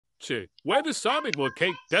Where the sobbing will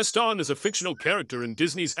cake. Gaston is a fictional character in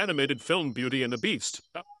Disney's animated film Beauty and the Beast.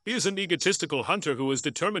 He is an egotistical hunter who is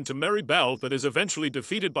determined to marry Belle but is eventually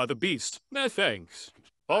defeated by the Beast. Nah, thanks.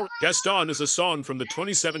 Gaston is a song from the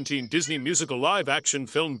 2017 Disney musical live-action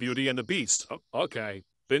film Beauty and the Beast. Okay.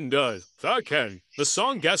 Then does. Okay. The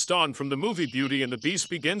song Gaston from the movie Beauty and the Beast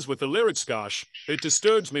begins with the lyrics, gosh, it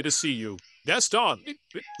disturbs me to see you. Gaston,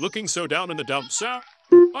 looking so down in the dumps. I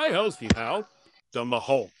healthy how? Down the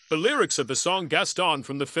hole. The lyrics of the song Gaston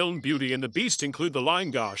from the film Beauty and the Beast include the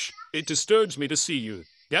line, gosh, it disturbs me to see you.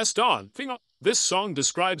 Gaston. This song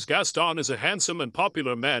describes Gaston as a handsome and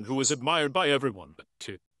popular man who is admired by everyone.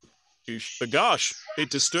 The gosh, it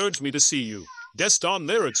disturbs me to see you. Gaston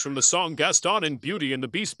lyrics from the song Gaston and Beauty and the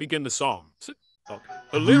Beast begin the song.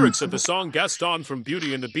 The lyrics of the song Gaston from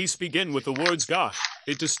Beauty and the Beast begin with the words, gosh,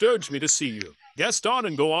 it disturbs me to see you. Gaston,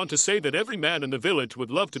 and go on to say that every man in the village would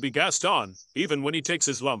love to be Gaston, even when he takes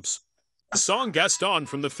his lumps. The song Gaston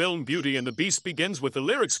from the film Beauty and the Beast begins with the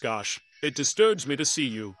lyrics, gosh, it disturbs me to see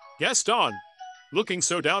you. Gaston, looking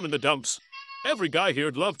so down in the dumps. Every guy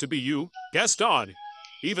here'd love to be you, Gaston,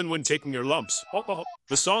 even when taking your lumps.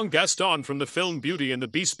 The song Gaston from the film Beauty and the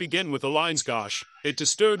Beast begin with the lines, gosh, it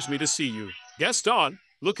disturbs me to see you. Gaston,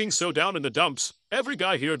 looking so down in the dumps. Every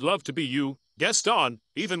guy here'd love to be you, Gaston,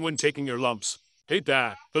 even when taking your lumps. Hate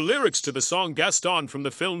that. The lyrics to the song Gaston from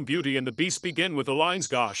the film Beauty and the Beast begin with the lines,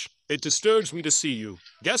 gosh, it disturbs me to see you.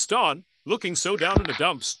 Gaston, looking so down in the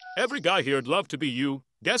dumps. Every guy here'd love to be you,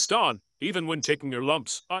 Gaston, even when taking your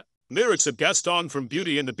lumps. Lyrics of Gaston from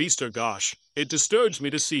Beauty and the Beast are, gosh, it disturbs me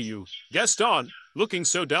to see you. Gaston, looking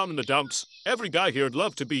so down in the dumps. Every guy here'd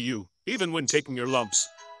love to be you, even when taking your lumps.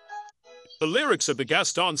 The lyrics of the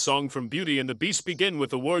Gaston song from Beauty and the Beast begin with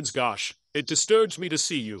the words, gosh, it disturbs me to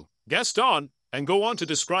see you, Gaston, and go on to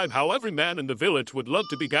describe how every man in the village would love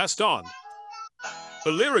to be Gaston.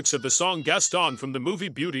 The lyrics of the song Gaston from the movie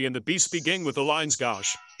Beauty and the Beast begin with the lines,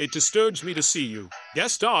 gosh, it disturbs me to see you,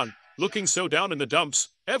 Gaston, looking so down in the dumps.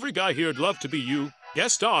 Every guy here'd love to be you,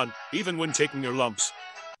 Gaston, even when taking your lumps.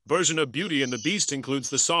 Version of Beauty and the Beast includes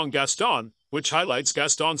the song Gaston, which highlights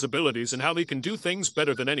Gaston's abilities and how he can do things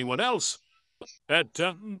better than anyone else. There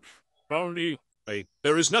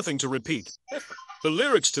is nothing to repeat. The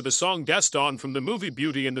lyrics to the song Gaston from the movie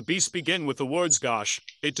Beauty and the Beast begin with the words, gosh,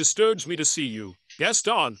 it disturbs me to see you,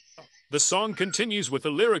 Gaston. The song continues with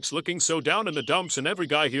the lyrics, looking so down in the dumps and every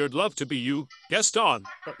guy here'd love to be you, Gaston.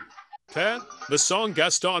 The song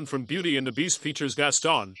Gaston from Beauty and the Beast features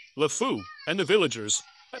Gaston, LeFou, and the villagers.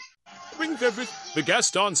 The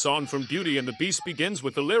Gaston song from Beauty and the Beast begins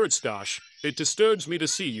with the lyrics, gosh, it disturbs me to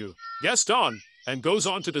see you, Gaston, and goes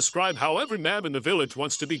on to describe how every man in the village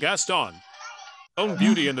wants to be Gaston.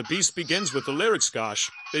 Beauty and the Beast begins with the lyrics,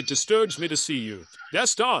 gosh, it disturbs me to see you,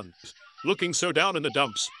 Gaston, looking so down in the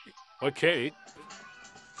dumps. Okay.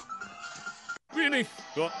 Really?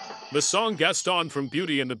 The song Gaston from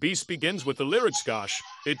Beauty and the Beast begins with the lyrics, gosh,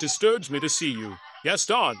 it disturbs me to see you,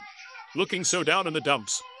 Gaston, looking so down in the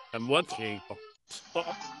dumps. And what?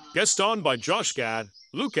 Gaston by Josh Gad,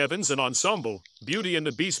 Luke Evans and Ensemble. Beauty and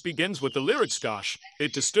the Beast begins with the lyrics, gosh,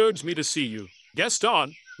 it disturbs me to see you,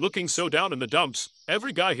 Gaston, looking so down in the dumps.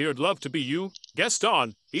 Every guy here'd love to be you,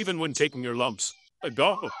 Gaston, even when taking your lumps.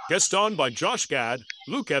 Gaston by Josh Gad,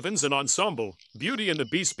 Luke Evans and Ensemble. Beauty and the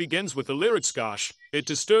Beast begins with the lyrics, gosh, it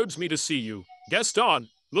disturbs me to see you, Gaston,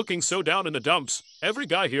 looking so down in the dumps. Every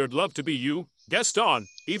guy here'd love to be you, Gaston,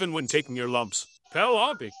 even when taking your lumps.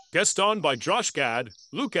 Gaston by Josh Gad,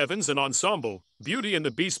 Luke Evans and Ensemble. Beauty and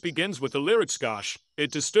the Beast begins with the lyrics, gosh,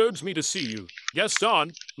 it disturbs me to see you,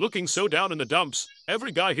 Gaston, looking so down in the dumps.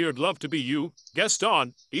 Every guy here'd love to be you,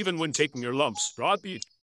 Gaston, even when taking your lumps.